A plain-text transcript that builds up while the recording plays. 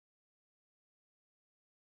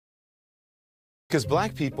Because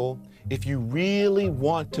black people, if you really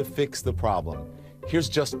want to fix the problem, here's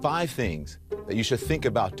just 5 things that you should think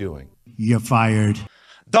about doing. You're fired.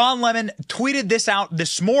 Don Lemon tweeted this out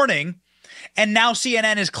this morning, and now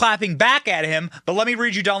CNN is clapping back at him. But let me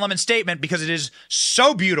read you Don Lemon's statement because it is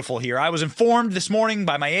so beautiful here. I was informed this morning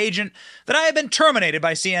by my agent that I have been terminated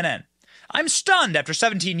by CNN. I'm stunned after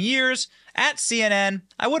 17 years at CNN.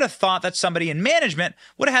 I would have thought that somebody in management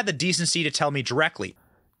would have had the decency to tell me directly.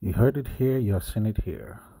 You heard it here, you have seen it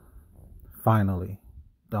here. Finally,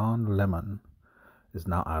 Don Lemon is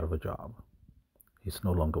now out of a job. He's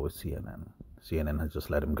no longer with CNN. CNN has just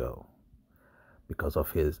let him go because of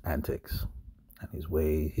his antics and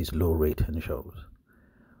his low rating shows.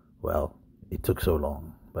 Well, it took so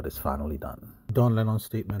long, but it's finally done. Don Lennon's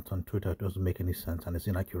statement on Twitter doesn't make any sense and it's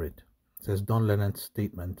inaccurate. It says Don Lennon's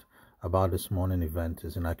statement about this morning event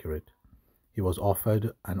is inaccurate. He was offered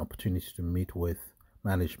an opportunity to meet with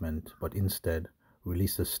management, but instead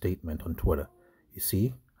released a statement on Twitter. You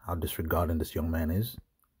see how disregarding this young man is?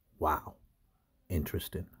 Wow.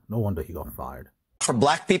 Interesting. No wonder he got fired. For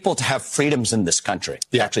black people to have freedoms in this country.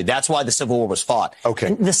 Yeah. Actually, that's why the Civil War was fought. Okay.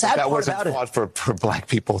 And the sad that part wasn't about it, fought for black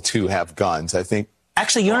people to have guns. I think.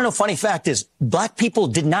 Actually, you know, funny fact is black people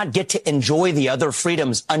did not get to enjoy the other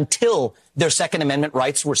freedoms until their Second Amendment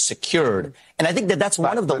rights were secured. And I think that that's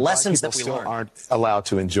one of the lessons that we learned. Aren't allowed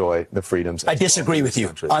to enjoy the freedoms. I disagree with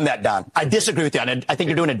you on that, Don. I disagree with you. And I think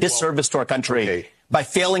you're doing a disservice to our country by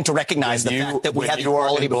failing to recognize the fact that we have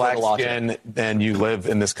equality before the law. And you live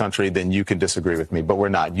in this country, then you can disagree with me. But we're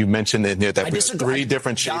not. You mentioned in there that we have 3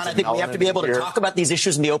 different shades. Don, I think we have to be able to talk about these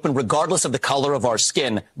issues in the open, regardless of the color of our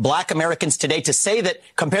skin. Black Americans today, to say that,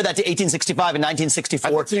 compare that to 1865 and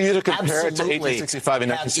 1964. I think you to compare it to 1865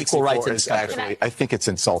 and 1964 equal rights in this country. Actually, I think it's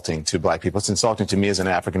insulting to black people. It's insulting to me as an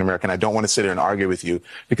African American. I don't want to sit here and argue with you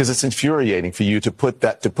because it's infuriating for you to put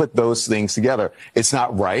those things together. It's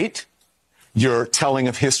not right. Your telling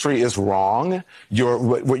of history is wrong.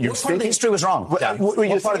 What part of the history was wrong? What part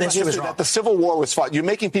of the history was wrong? That the Civil War was fought. You're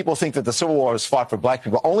making people think that the Civil War was fought for black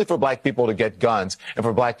people, only for black people to get guns and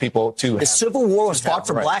for black people to. The Civil War was fought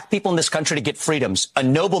for black people in this country to get freedoms, a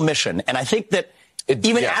noble mission. And I think that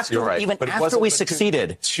even after we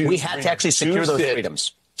succeeded, we had to actually secure those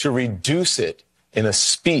freedoms. To reduce it in a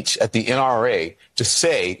speech at the NRA to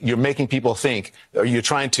say you're making people think, or you're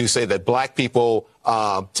trying to say that black people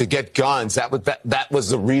to get guns, that was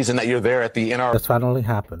the reason that you're there at the NRA. That's finally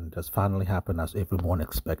happened. That's finally happened as everyone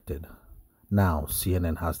expected. Now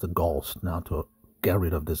CNN has the balls now to get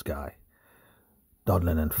rid of this guy. Don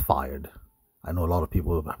Lemon fired. I know a lot of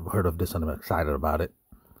people have heard of this and are excited about it,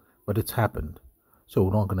 but it's happened. So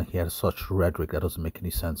we're not going to hear such rhetoric that doesn't make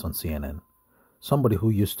any sense on CNN. Somebody who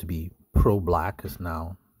used to be pro-black is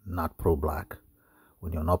now not pro-black.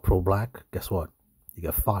 When you're not pro-black, guess what? You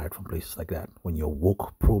get fired from places like that. When you're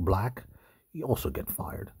woke pro-black, you also get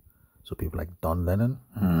fired. So people like Don Lemon,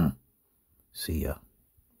 see ya.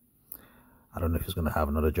 I don't know if he's going to have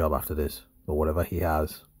another job after this, but whatever he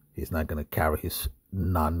has, he's not going to carry his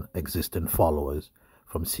non-existent followers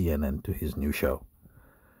from CNN to his new show.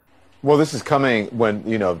 Well, this is coming when,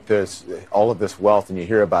 there's all of this wealth and you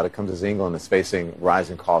hear about it comes as England is facing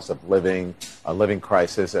rising costs of living, a living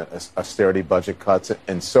crisis, austerity budget cuts,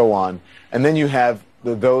 and so on. And then you have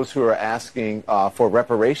those who are asking for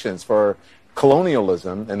reparations for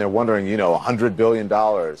colonialism, and they're wondering, $100 billion,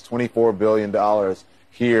 $24 billion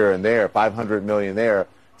here and there, $500 million there.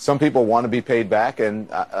 Some people want to be paid back, and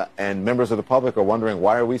members of the public are wondering,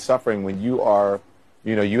 why are we suffering when you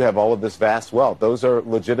have all of this vast wealth? Those are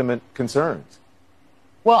legitimate concerns.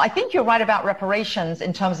 Well, I think you're right about reparations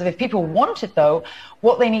in terms of if people want it, though,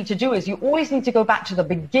 what they need to do is you always need to go back to the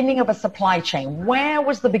beginning of a supply chain. Where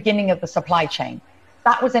was the beginning of the supply chain?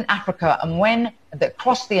 That was in Africa. And when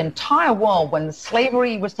across the entire world, when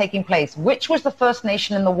slavery was taking place, which was the first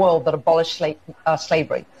nation in the world that abolished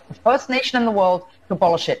slavery? The first nation in the world to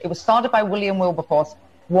abolish it. It was started by William Wilberforce,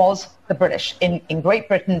 was the British. In Great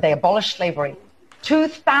Britain, they abolished slavery.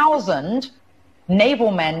 2,000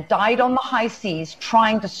 naval men died on the high seas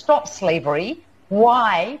trying to stop slavery.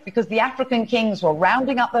 Why? Because the African kings were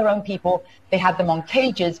rounding up their own people. They had them on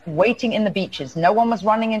cages waiting in the beaches. No one was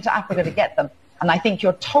running into Africa to get them. And I think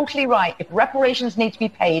you're totally right. If reparations need to be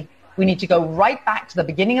paid, we need to go right back to the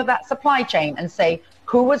beginning of that supply chain and say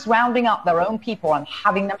who was rounding up their own people and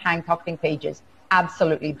having them handcuffed in cages.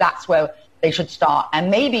 Absolutely. That's where they should start. And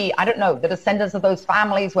maybe, I don't know, the descendants of those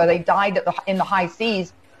families where they died in the high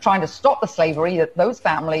seas trying to stop the slavery, that those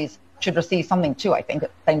families should receive something too, I think, at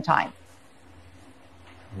the same time.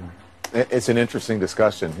 It's an interesting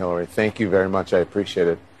discussion, Hillary. Thank you very much. I appreciate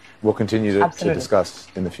it. We'll continue to discuss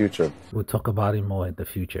in the future. We'll talk about it more in the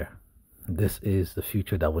future. This is the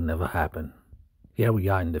future that will never happen. Here we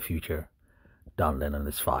are in the future. Don Lennon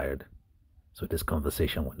is fired. So this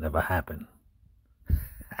conversation will never happen.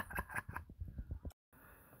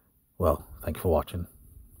 Well, thank you for watching.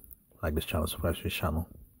 Like this channel, subscribe to this channel,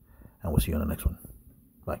 and we'll see you on the next one.